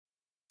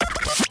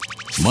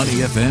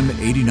Money FM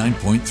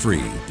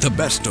 89.3, the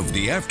best of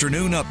the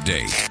afternoon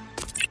update.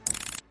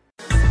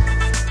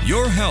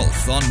 Your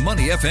health on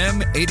Money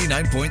FM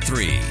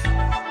 89.3.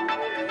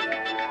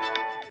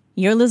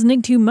 You're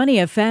listening to Money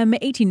FM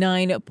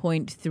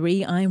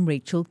 89.3. I'm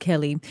Rachel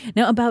Kelly.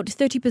 Now, about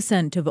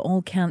 30% of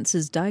all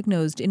cancers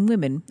diagnosed in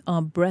women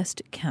are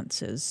breast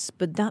cancers.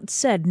 But that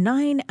said,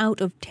 9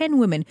 out of 10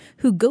 women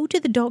who go to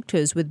the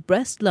doctors with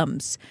breast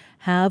lumps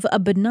have a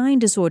benign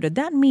disorder.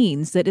 That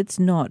means that it's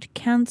not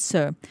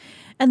cancer.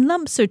 And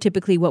lumps are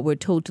typically what we're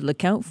told to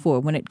look out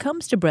for when it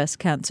comes to breast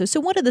cancer. So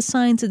what are the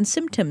signs and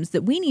symptoms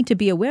that we need to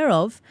be aware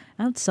of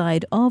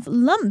outside of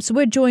lumps?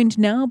 We're joined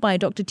now by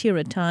Dr.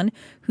 Tira Tan,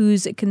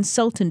 who's a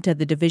consultant at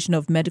the Division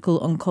of Medical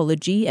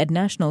Oncology at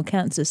National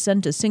Cancer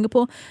Centre,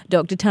 Singapore.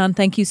 Dr. Tan,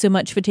 thank you so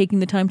much for taking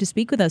the time to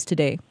speak with us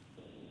today.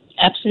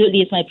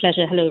 Absolutely, it's my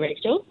pleasure. Hello,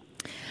 Rachel.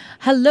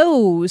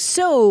 Hello.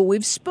 So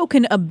we've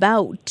spoken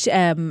about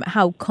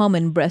how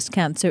common breast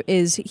cancer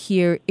is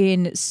here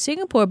in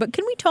Singapore, but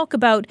can we talk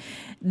about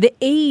the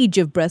age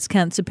of breast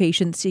cancer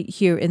patients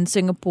here in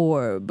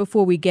Singapore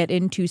before we get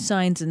into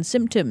signs and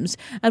symptoms?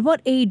 At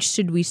what age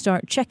should we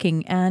start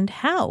checking and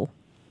how?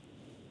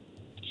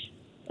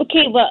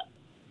 Okay, well,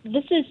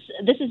 this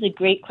is a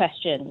great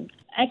question.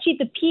 Actually,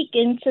 the peak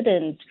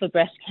incidence for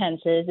breast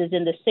cancers is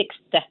in the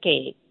 6th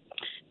decade.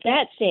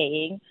 That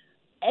saying,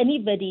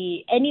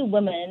 any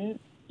woman,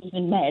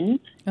 even men,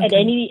 at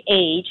any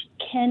age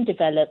can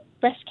develop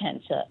breast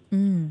cancer.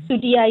 So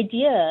the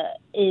idea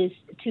is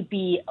to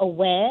be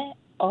aware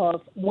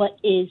of what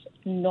is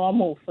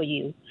normal for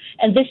you.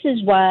 And this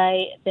is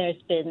why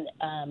there's been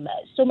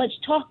so much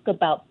talk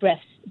about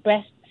breast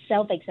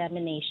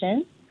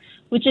self-examination,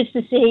 which is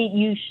to say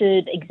you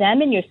should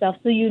examine yourself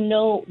so you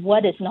know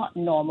what is not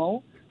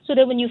normal, so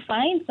that when you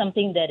find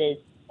something that is,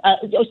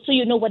 so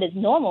you know what is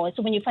normal, and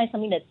so when you find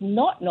something that's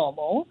not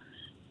normal,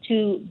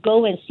 to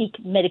go and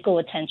seek medical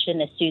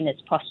attention as soon as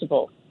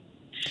possible.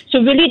 So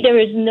really, there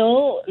is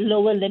no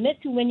lower limit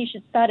to when you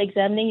should start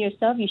examining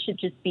yourself. You should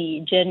just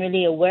be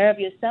generally aware of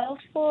yourself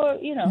for,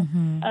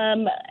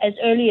 as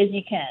early as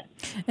you can.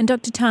 And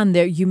Dr. Tan,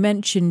 there you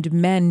mentioned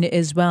men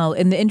as well.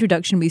 In the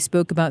introduction, we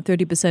spoke about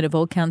 30% of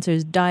all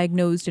cancers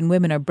diagnosed in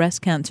women are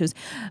breast cancers.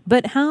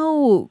 But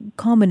how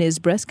common is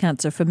breast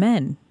cancer for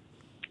men?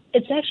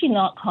 It's actually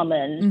not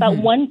common. About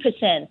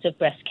 1% of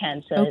breast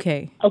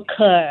cancers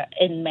occur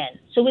in men.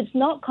 So it's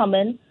not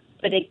common,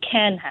 but it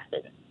can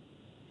happen.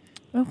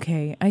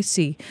 Okay, I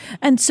see.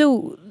 And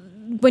so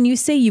when you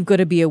say you've got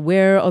to be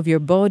aware of your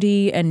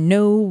body and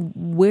know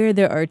where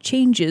there are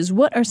changes,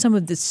 what are some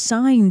of the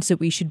signs that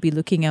we should be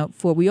looking out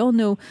for? We all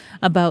know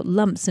about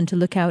lumps and to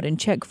look out and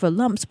check for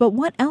lumps, but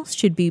what else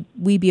should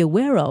we be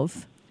aware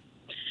of?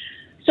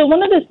 So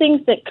one of the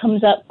things that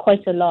comes up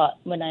quite a lot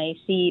when I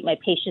see my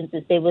patients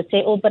is they will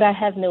say, oh, but I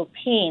have no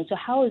pain. So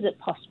how is it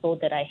possible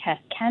that I have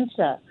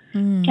cancer?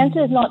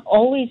 Cancer is not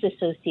always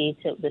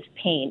associated with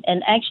pain.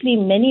 And actually,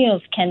 many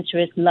of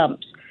cancerous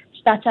lumps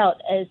start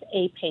out as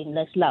a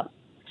painless lump.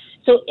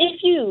 So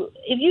if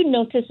you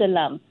notice a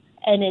lump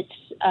and it's,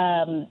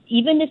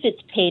 even if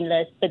it's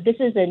painless, but this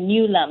is a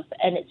new lump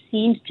and it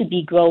seems to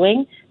be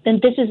growing, then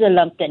this is a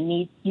lump that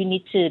you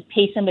need to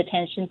pay some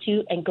attention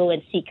to and go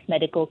and seek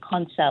medical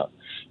consult.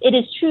 It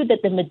is true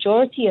that the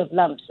majority of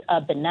lumps are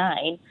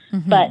benign,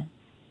 but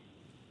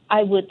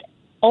I would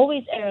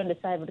always err on the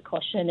side of the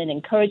caution and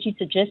encourage you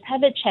to just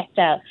have it checked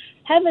out.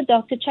 Have a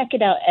doctor check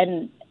it out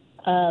and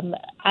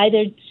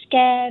either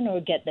scan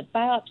or get the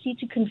biopsy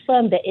to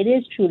confirm that it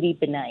is truly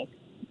benign.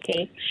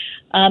 Okay.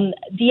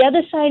 The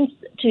other signs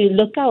to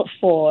look out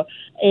for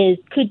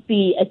could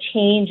be a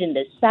change in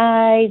the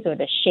size or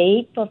the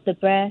shape of the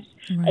breast,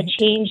 a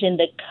change in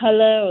the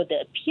color or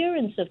the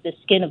appearance of the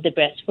skin of the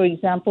breast. For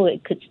example,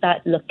 it could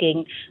start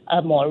looking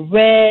more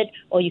red,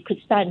 or you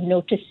could start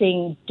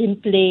noticing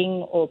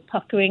dimpling or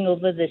puckering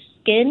over the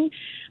skin.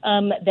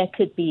 There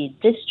could be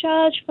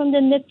discharge from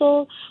the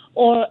nipple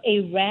or a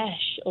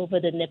rash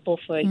over the nipple,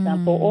 for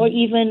example, or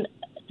even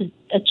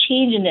a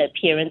change in the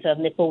appearance of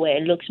nipple where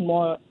it looks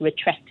more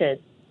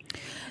retracted.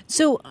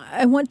 So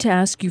I want to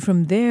ask you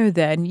from there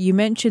then, you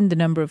mentioned the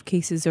number of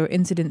cases or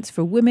incidents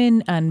for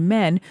women and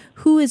men.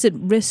 Who is at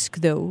risk,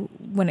 though,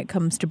 when it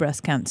comes to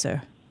breast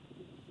cancer?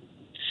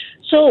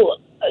 So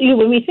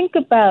when we think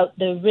about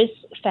the risk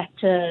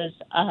factors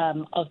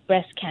of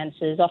breast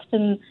cancers,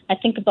 often I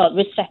think about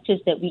risk factors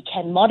that we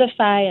can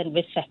modify and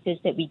risk factors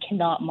that we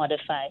cannot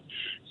modify.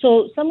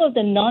 So some of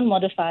the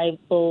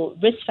non-modifiable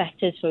risk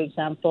factors, for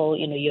example,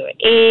 your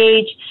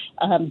age,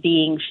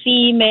 being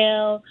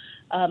female.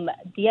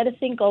 The other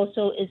thing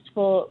also is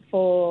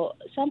for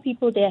some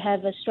people, they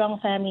have a strong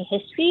family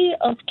history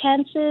of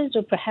cancers,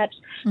 or perhaps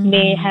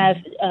may have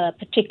a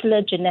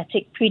particular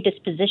genetic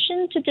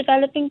predisposition to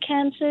developing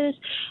cancers,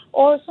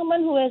 or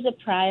someone who has a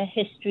prior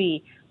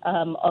history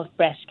of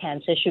breast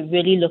cancer should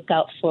really look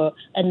out for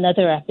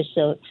another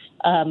episode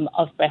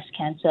of breast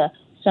cancer.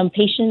 Some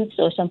patients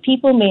or some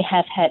people may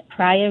have had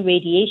prior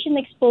radiation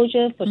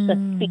exposure for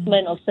certain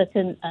treatment of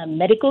certain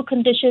medical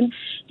condition.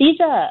 These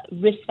are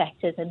risk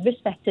factors, and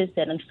risk factors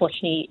that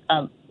unfortunately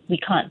we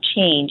can't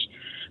change.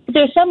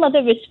 There are some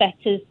other risk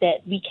factors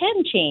that we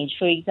can change.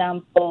 For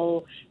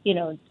example,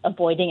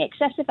 avoiding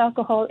excessive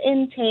alcohol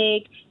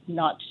intake,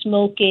 not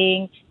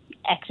smoking,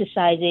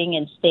 exercising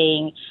and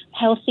staying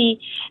healthy.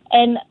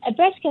 And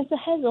breast cancer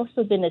has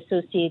also been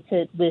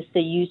associated with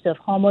the use of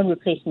hormone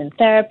replacement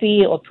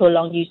therapy or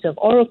prolonged use of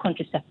oral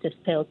contraceptive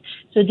pills.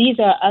 So these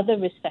are other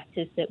risk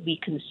factors that we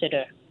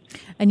consider.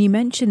 And you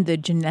mentioned the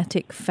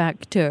genetic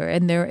factor,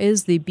 and there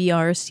is the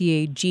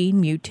BRCA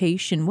gene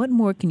mutation. What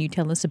more can you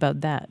tell us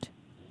about that?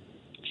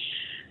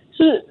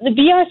 So the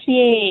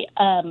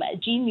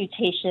BRCA gene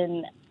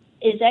mutation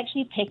is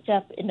actually picked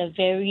up in a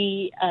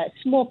very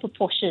small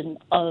proportion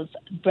of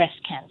breast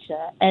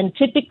cancer. And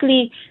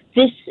typically,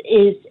 this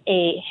is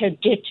a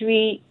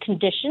hereditary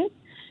condition.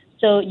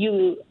 So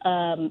you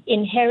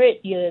inherit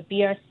your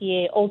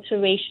BRCA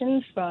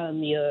alteration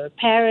from your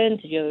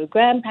parents, your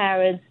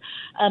grandparents,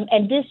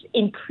 and this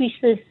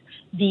increases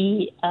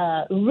the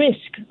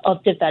risk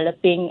of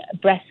developing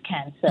breast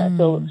cancer.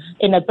 So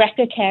in a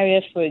BRCA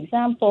carrier, for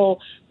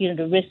example,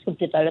 the risk of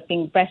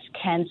developing breast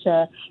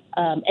cancer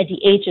at the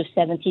age of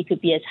 70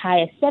 could be as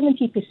high as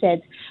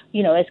 70%,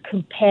 as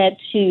compared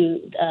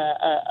to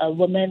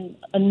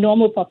a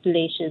normal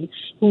population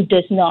who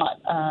does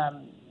not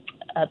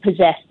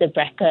possess the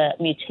BRCA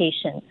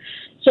mutation.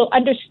 So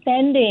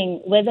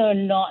understanding whether or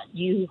not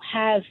you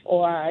have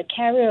or are a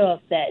carrier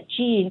of that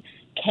gene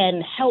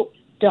can help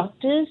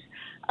doctors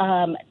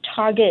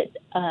target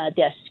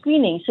their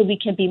screening so we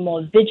can be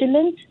more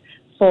vigilant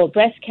for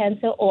breast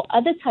cancer or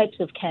other types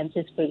of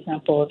cancers, for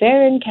example,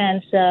 ovarian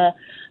cancer,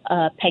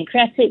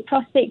 pancreatic,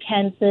 prostate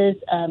cancers,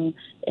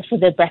 for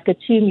the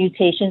BRCA2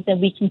 mutations,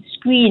 and we can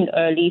screen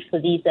early for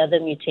these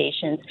other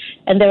mutations.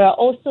 And there are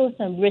also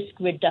some risk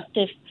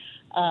reductive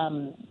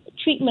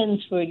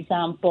treatments, for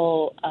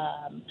example,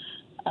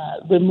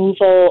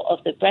 removal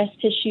of the breast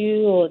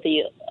tissue or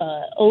the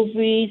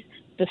ovaries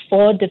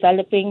before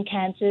developing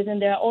cancers, and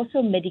there are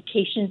also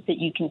medications that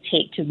you can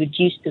take to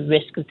reduce the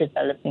risk of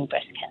developing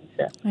breast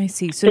cancer. I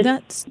see. So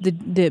that's the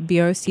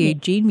BRCA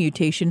gene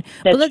mutation.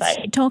 But let's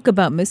talk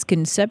about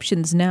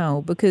misconceptions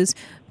now, because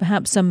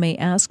perhaps some may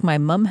ask, my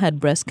mum had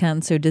breast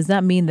cancer. Does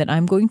that mean that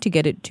I'm going to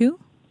get it too?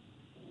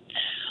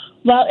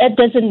 Well, it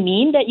doesn't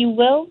mean that you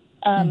will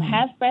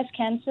have breast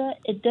cancer.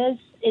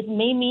 It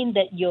may mean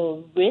that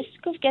your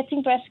risk of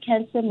getting breast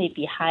cancer may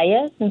be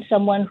higher than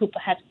someone who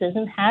perhaps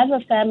doesn't have a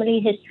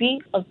family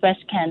history of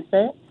breast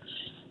cancer.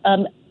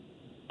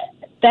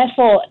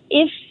 Therefore,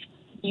 if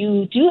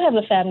you do have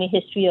a family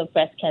history of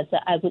breast cancer,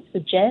 I would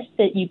suggest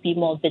that you be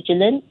more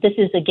vigilant. This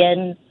is,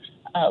 again,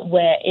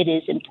 where it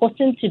is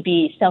important to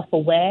be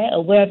self-aware,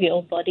 aware of your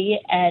own body.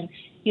 And,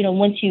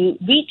 once you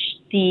reach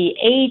the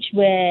age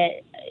where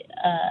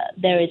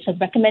there is a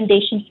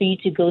recommendation for you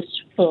to go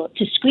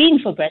to screen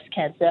for breast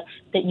cancer,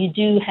 that you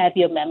do have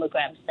your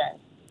mammograms done.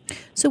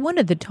 So what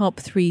are the top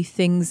 3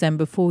 things, then,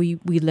 before we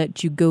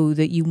let you go,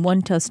 that you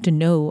want us to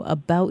know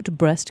about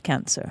breast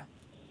cancer?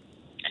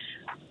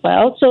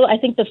 Well, so I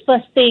think the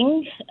first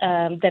thing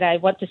that I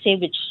want to say,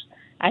 which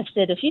I've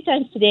said a few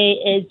times today,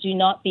 is do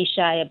not be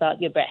shy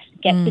about your breasts.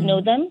 Get to know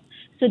them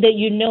so that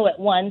you know at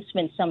once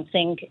when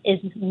something is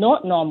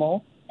not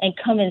normal and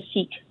come and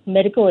seek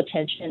medical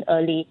attention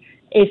early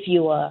if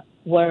you are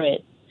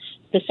worried.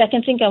 The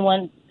second thing I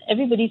want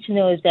everybody to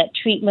know is that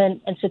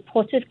treatment and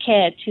supportive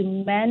care to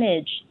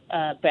manage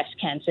breast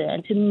cancer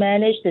and to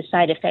manage the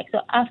side effects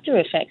or after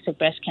effects of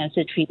breast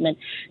cancer treatment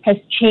has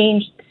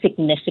changed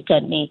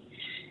significantly.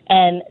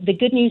 And the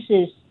good news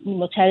is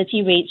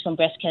mortality rates from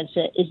breast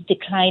cancer is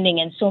declining,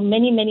 and so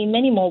many, many,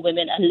 many more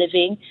women are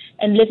living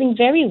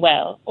very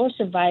well or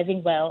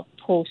surviving well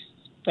post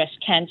breast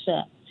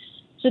cancer.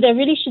 So there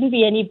really shouldn't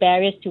be any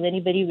barriers to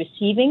anybody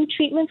receiving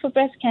treatment for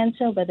breast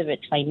cancer, whether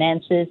it's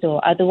finances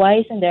or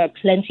otherwise, and there are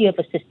plenty of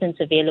assistance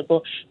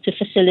available to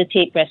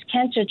facilitate breast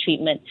cancer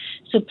treatment.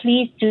 So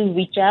please do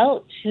reach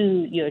out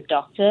to your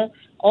doctor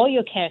or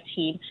your care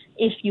team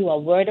if you are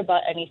worried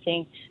about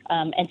anything,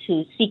 and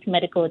to seek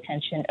medical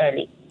attention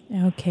early.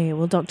 Okay,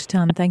 well, Dr.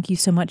 Tan, thank you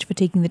so much for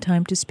taking the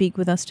time to speak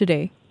with us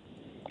today.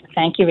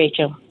 Thank you,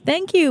 Rachel.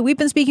 Thank you. We've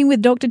been speaking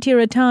with Dr.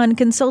 Tira Tan,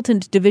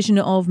 Consultant Division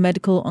of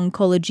Medical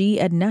Oncology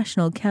at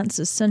National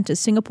Cancer Centre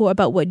Singapore,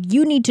 about what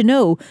you need to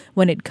know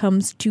when it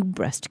comes to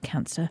breast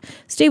cancer.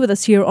 Stay with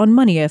us here on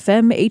Money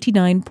FM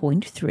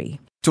 89.3.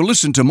 To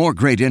listen to more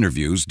great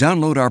interviews,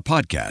 download our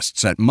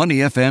podcasts at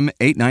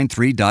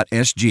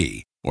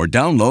moneyfm893.sg or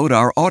download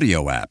our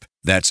audio app.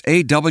 That's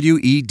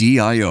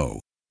AWEDIO.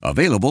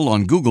 Available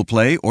on Google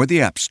Play or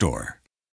the App Store.